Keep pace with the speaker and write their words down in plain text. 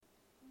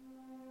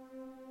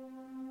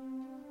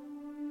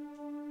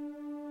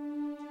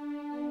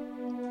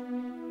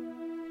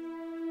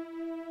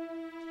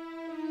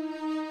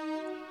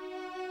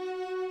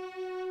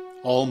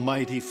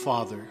Almighty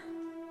Father,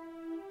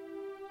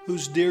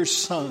 whose dear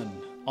Son,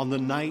 on the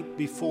night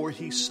before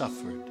he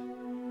suffered,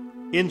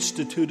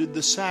 instituted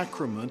the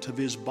sacrament of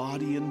his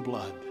body and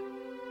blood,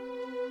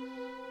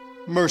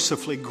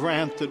 mercifully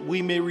grant that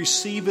we may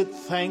receive it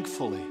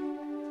thankfully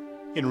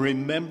in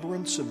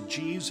remembrance of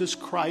Jesus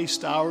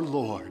Christ our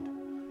Lord,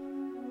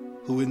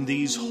 who in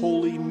these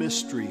holy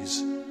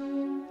mysteries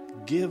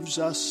gives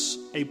us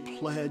a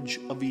pledge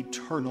of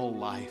eternal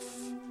life,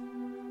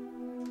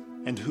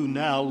 and who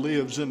now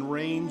lives and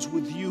reigns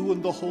with you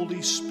and the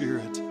Holy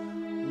Spirit,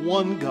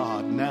 one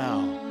God,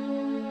 now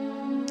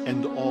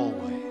and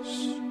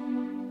always.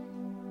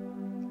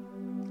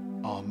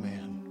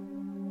 Amen.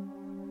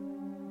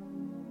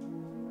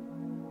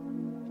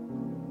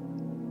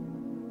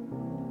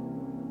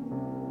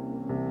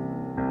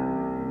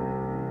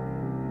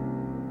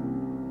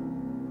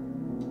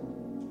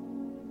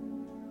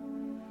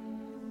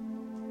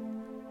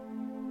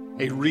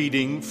 A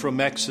reading from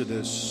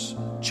Exodus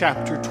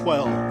chapter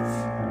 12.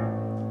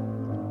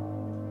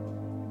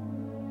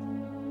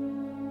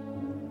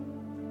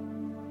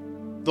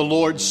 The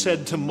Lord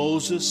said to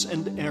Moses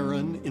and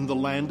Aaron in the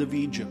land of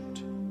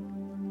Egypt,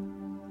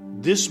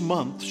 "This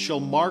month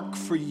shall mark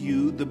for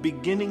you the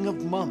beginning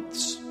of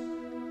months.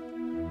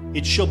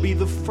 It shall be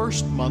the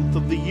first month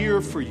of the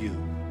year for you.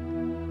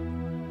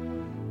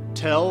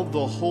 Tell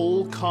the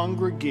whole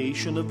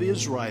congregation of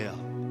Israel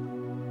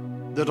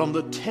that on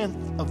the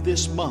 10th of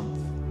this month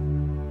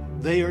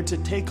they are to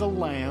take a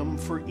lamb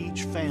for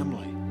each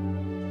family,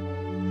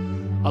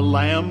 a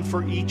lamb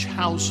for each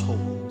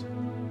household.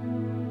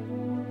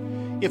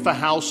 If a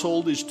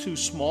household is too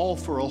small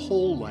for a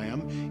whole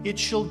lamb, it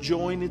shall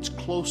join its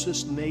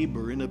closest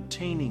neighbor in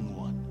obtaining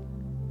one.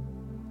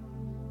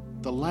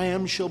 The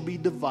lamb shall be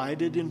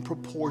divided in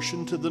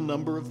proportion to the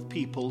number of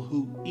people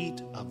who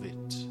eat of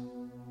it.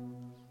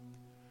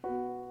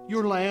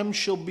 Your lamb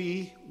shall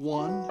be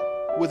one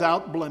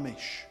without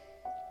blemish,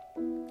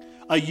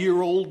 a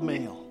year-old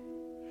male.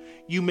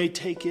 You may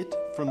take it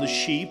from the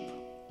sheep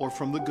or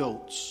from the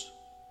goats.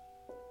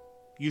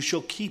 You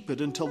shall keep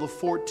it until the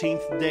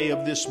 14th day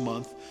of this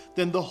month.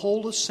 Then the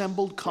whole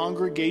assembled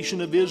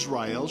congregation of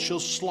Israel shall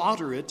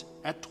slaughter it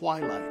at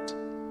twilight.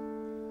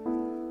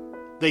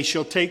 They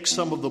shall take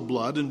some of the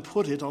blood and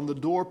put it on the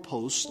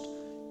doorpost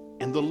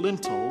and the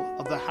lintel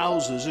of the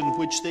houses in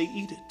which they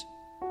eat it.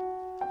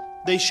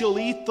 They shall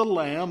eat the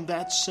lamb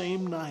that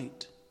same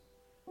night.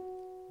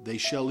 They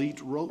shall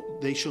eat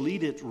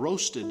it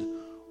roasted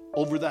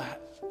over the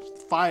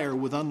fire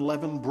with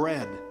unleavened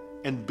bread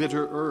and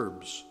bitter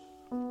herbs.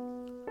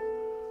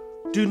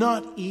 Do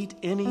not eat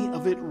any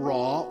of it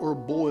raw or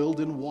boiled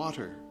in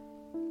water,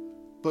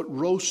 but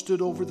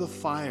roasted over the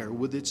fire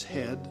with its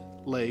head,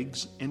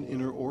 legs, and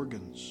inner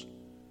organs.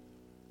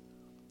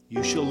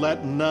 You shall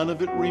let none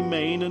of it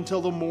remain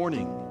until the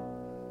morning.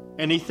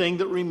 Anything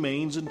that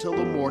remains until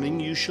the morning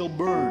you shall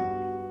burn.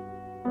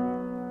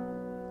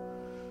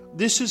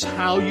 This is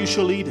how you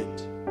shall eat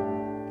it: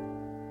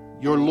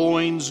 your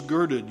loins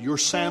girded, your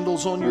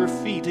sandals on your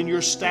feet, and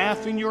your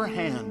staff in your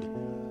hand,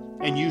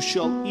 and you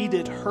shall eat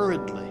it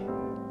hurriedly.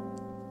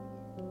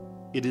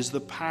 It is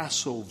the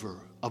Passover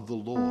of the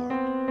Lord.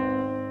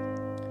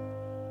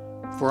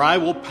 For I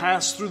will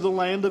pass through the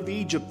land of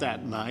Egypt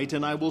that night,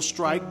 and I will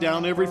strike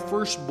down every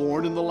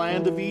firstborn in the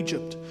land of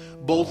Egypt,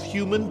 both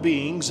human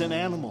beings and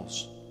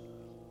animals.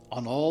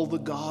 On all the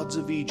gods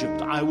of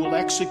Egypt I will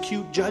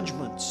execute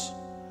judgments.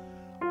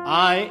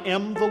 I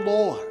am the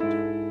Lord.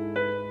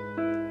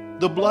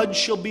 The blood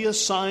shall be a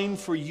sign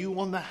for you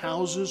on the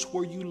houses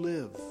where you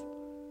live.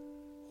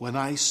 When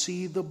I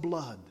see the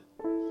blood,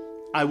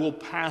 I will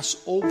pass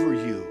over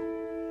you,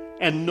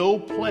 and no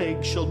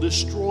plague shall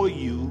destroy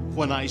you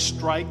when I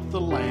strike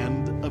the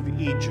land of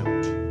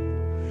Egypt.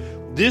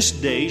 This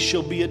day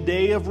shall be a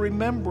day of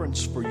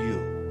remembrance for you.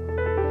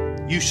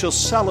 You shall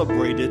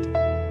celebrate it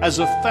as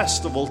a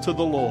festival to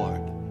the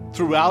Lord.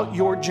 Throughout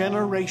your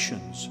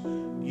generations,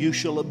 you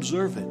shall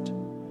observe it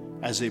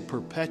as a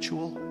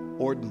perpetual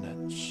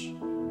ordinance."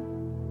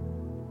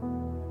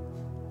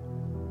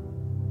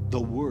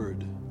 The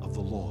word of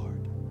the Lord.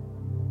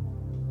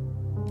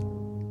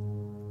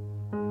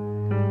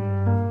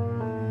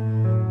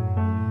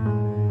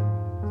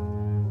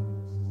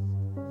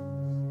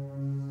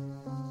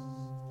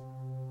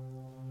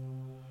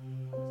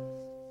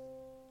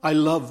 I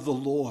love the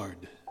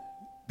Lord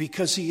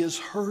because he has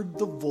heard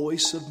the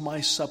voice of my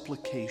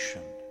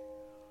supplication,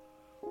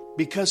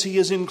 because he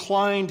has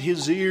inclined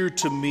his ear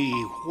to me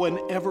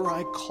whenever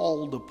I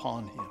called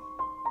upon him.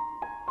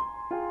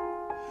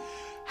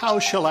 How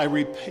shall I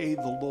repay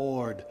the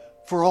Lord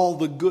for all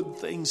the good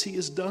things he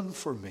has done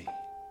for me?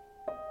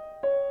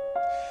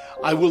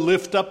 I will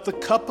lift up the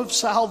cup of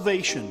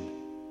salvation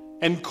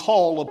and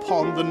call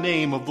upon the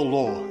name of the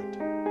Lord.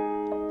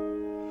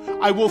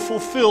 I will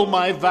fulfill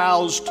my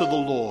vows to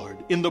the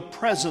Lord in the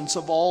presence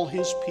of all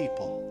his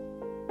people.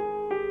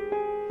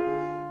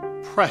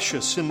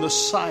 Precious in the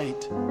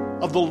sight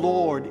of the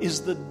Lord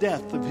is the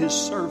death of his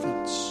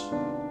servants.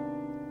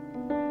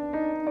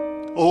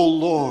 O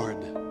Lord,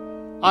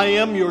 I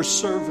am your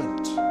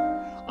servant.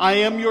 I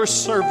am your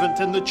servant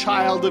and the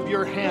child of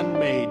your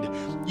handmaid.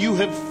 You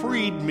have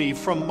freed me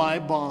from my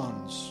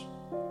bonds.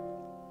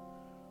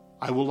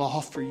 I will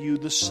offer you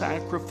the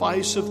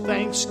sacrifice of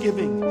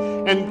thanksgiving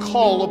and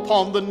call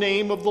upon the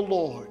name of the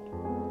Lord.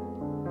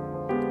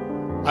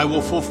 I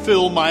will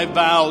fulfill my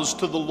vows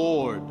to the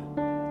Lord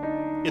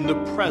in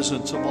the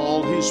presence of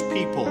all his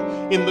people,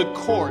 in the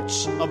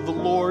courts of the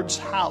Lord's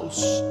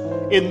house,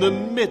 in the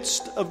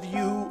midst of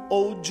you,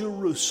 O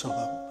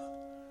Jerusalem.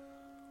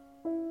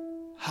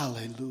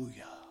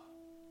 Hallelujah.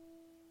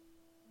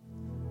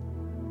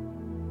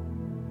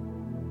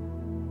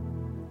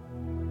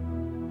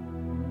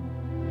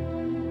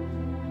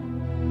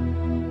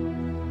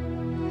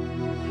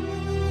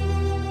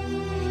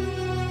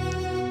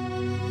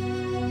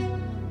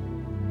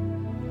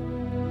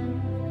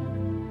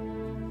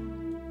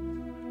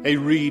 A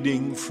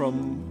reading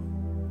from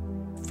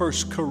 1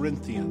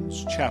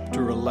 Corinthians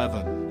chapter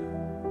 11.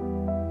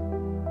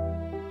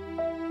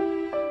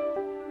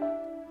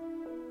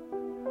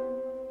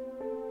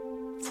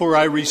 For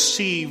I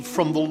received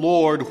from the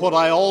Lord what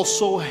I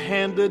also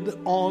handed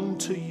on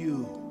to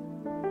you,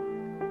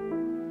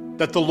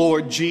 that the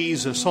Lord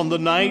Jesus, on the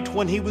night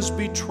when he was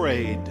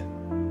betrayed,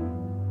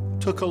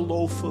 took a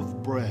loaf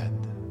of bread,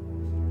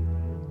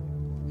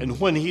 and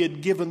when he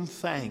had given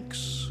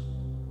thanks,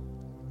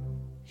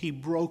 he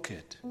broke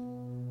it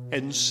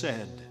and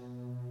said,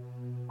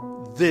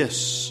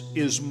 "This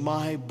is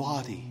my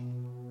body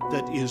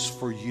that is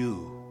for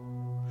you.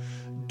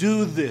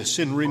 Do this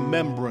in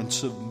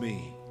remembrance of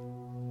me."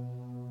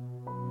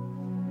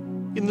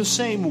 In the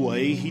same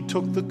way, he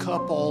took the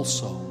cup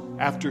also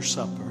after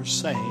supper,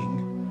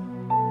 saying,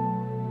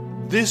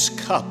 "This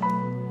cup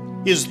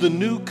is the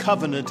new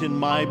covenant in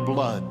my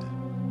blood.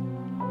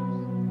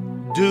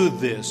 Do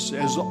this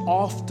as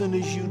often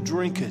as you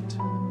drink it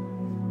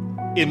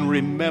in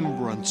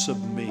remembrance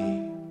of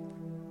me.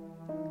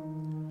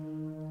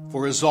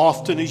 For as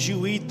often as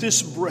you eat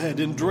this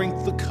bread and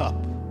drink the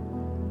cup,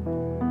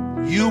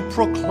 you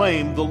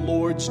proclaim the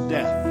Lord's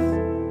death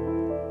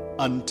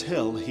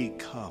until he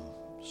comes."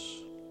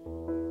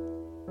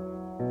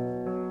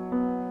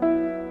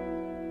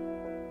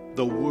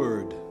 The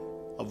word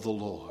of the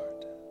Lord.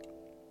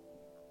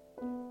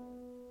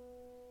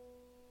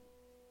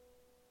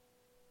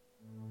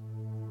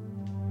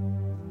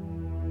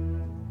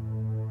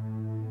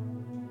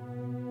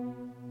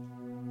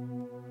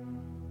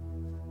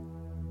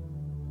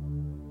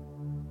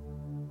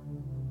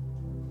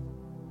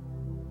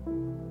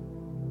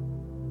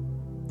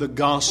 The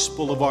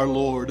Gospel of our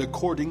Lord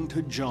according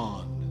to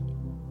John,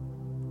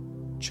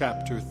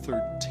 chapter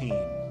 13.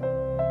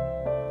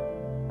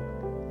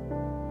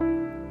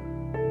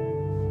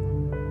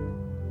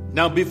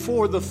 Now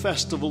before the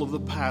festival of the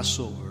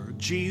Passover,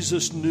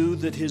 Jesus knew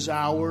that his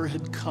hour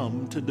had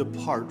come to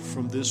depart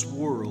from this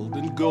world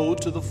and go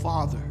to the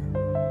Father.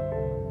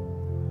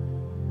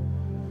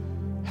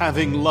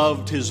 Having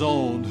loved his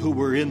own who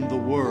were in the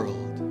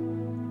world,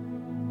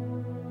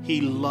 he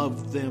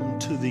loved them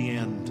to the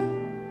end.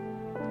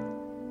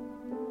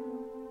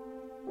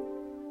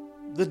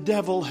 The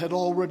devil had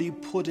already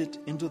put it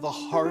into the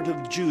heart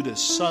of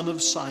Judas, son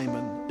of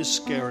Simon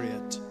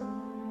Iscariot,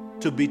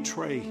 to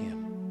betray him.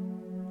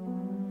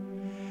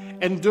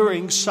 And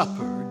during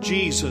supper,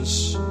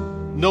 Jesus,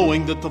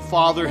 knowing that the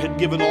Father had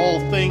given all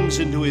things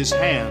into his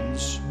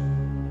hands,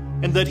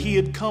 and that he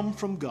had come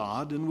from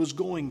God and was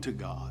going to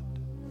God,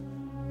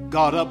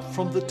 got up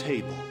from the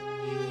table,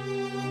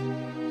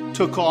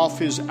 took off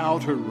his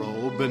outer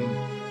robe, and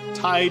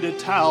tied a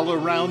towel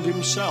around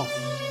himself.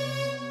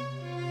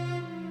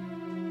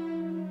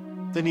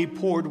 Then he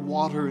poured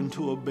water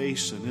into a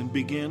basin and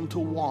began to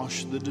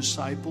wash the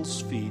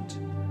disciples' feet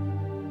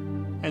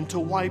and to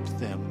wipe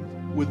them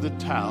with the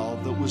towel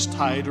that was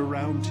tied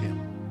around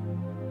him.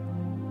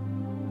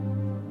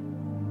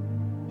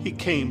 He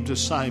came to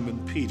Simon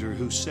Peter,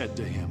 who said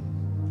to him,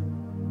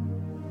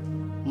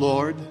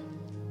 "Lord,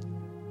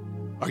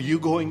 are you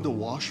going to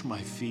wash my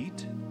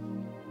feet?"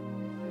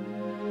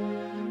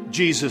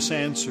 Jesus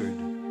answered,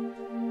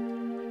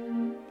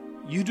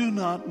 "You do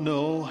not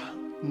know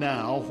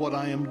now what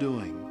I am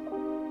doing,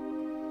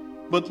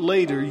 but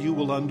later you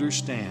will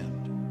understand."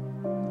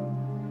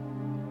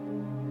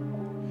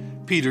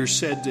 Peter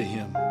said to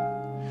him,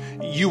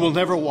 "You will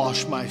never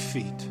wash my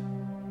feet."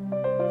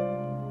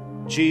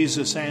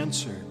 Jesus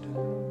answered,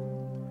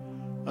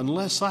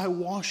 "Unless I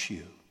wash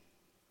you,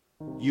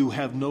 you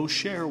have no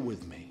share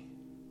with me."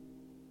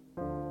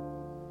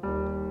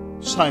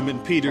 Simon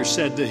Peter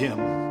said to him,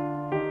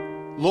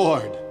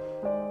 "Lord,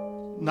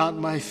 not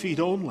my feet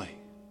only,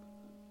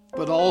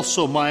 but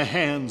also my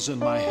hands and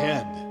my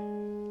head."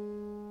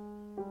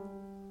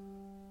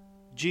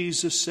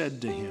 Jesus said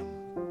to him,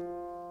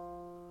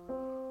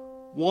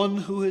 "One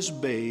who has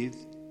bathed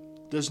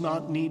does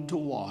not need to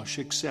wash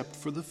except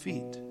for the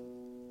feet,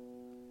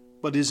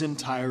 but is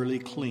entirely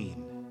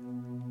clean.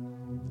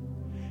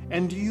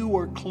 And you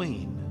are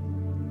clean,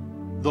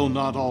 though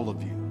not all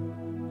of you."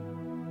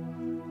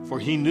 For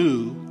he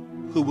knew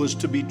who was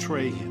to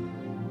betray him.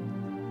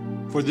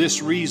 For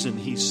this reason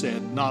he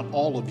said, "Not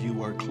all of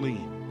you are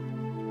clean."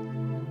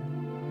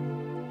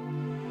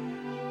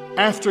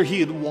 After he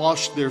had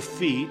washed their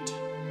feet,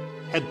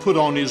 had put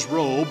on his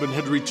robe, and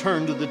had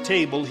returned to the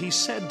table, he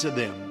said to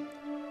them,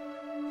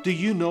 "Do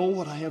you know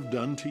what I have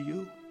done to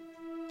you?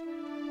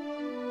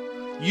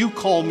 You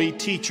call me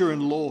teacher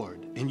and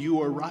Lord, and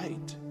you are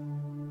right,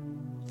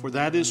 for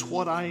that is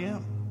what I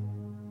am.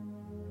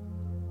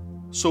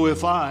 So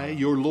if I,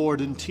 your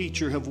Lord and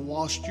teacher, have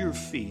washed your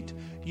feet,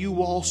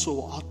 you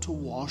also ought to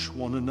wash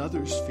one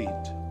another's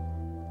feet.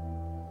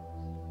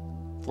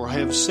 For I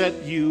have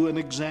set you an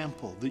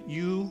example, that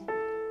you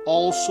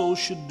also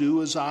should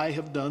do as I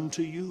have done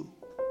to you.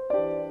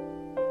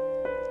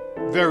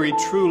 Very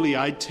truly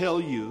I tell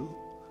you,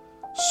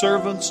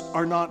 servants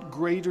are not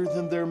greater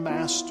than their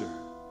master,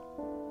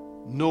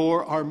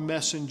 nor are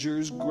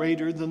messengers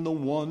greater than the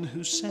one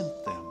who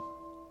sent them.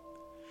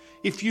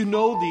 If you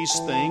know these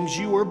things,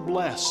 you are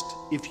blessed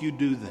if you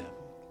do them."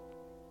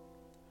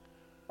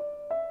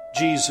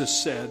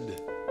 Jesus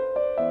said,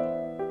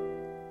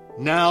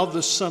 "Now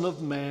the Son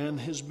of Man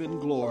has been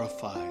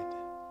glorified,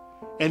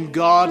 and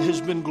God has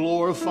been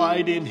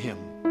glorified in him.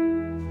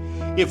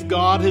 If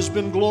God has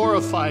been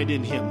glorified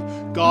in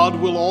him, God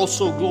will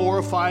also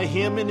glorify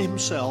him in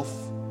himself,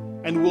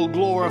 and will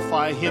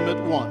glorify him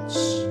at once.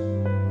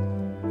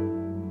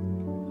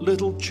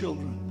 Little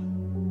children,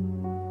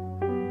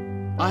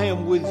 I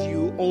am with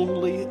you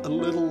only a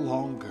little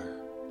longer.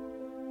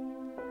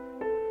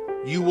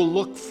 You will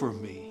look for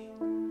me,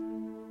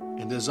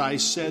 and as I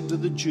said to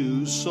the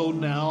Jews, so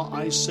now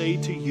I say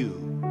to you,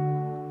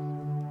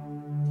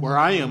 where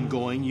I am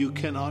going, you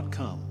cannot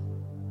come.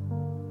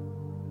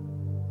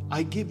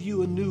 I give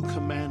you a new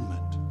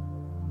commandment,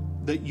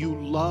 that you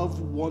love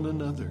one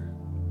another,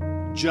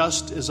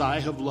 just as I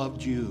have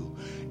loved you.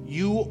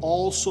 You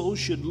also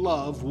should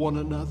love one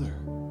another.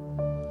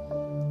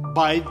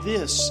 By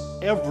this,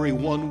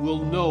 everyone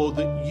will know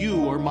that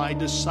you are my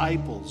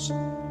disciples,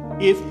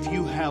 if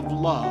you have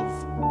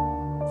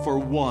love for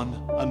one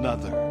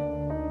another."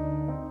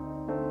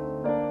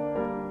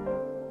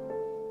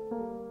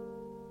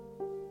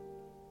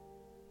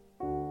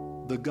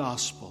 The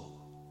Gospel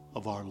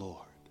of our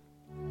Lord.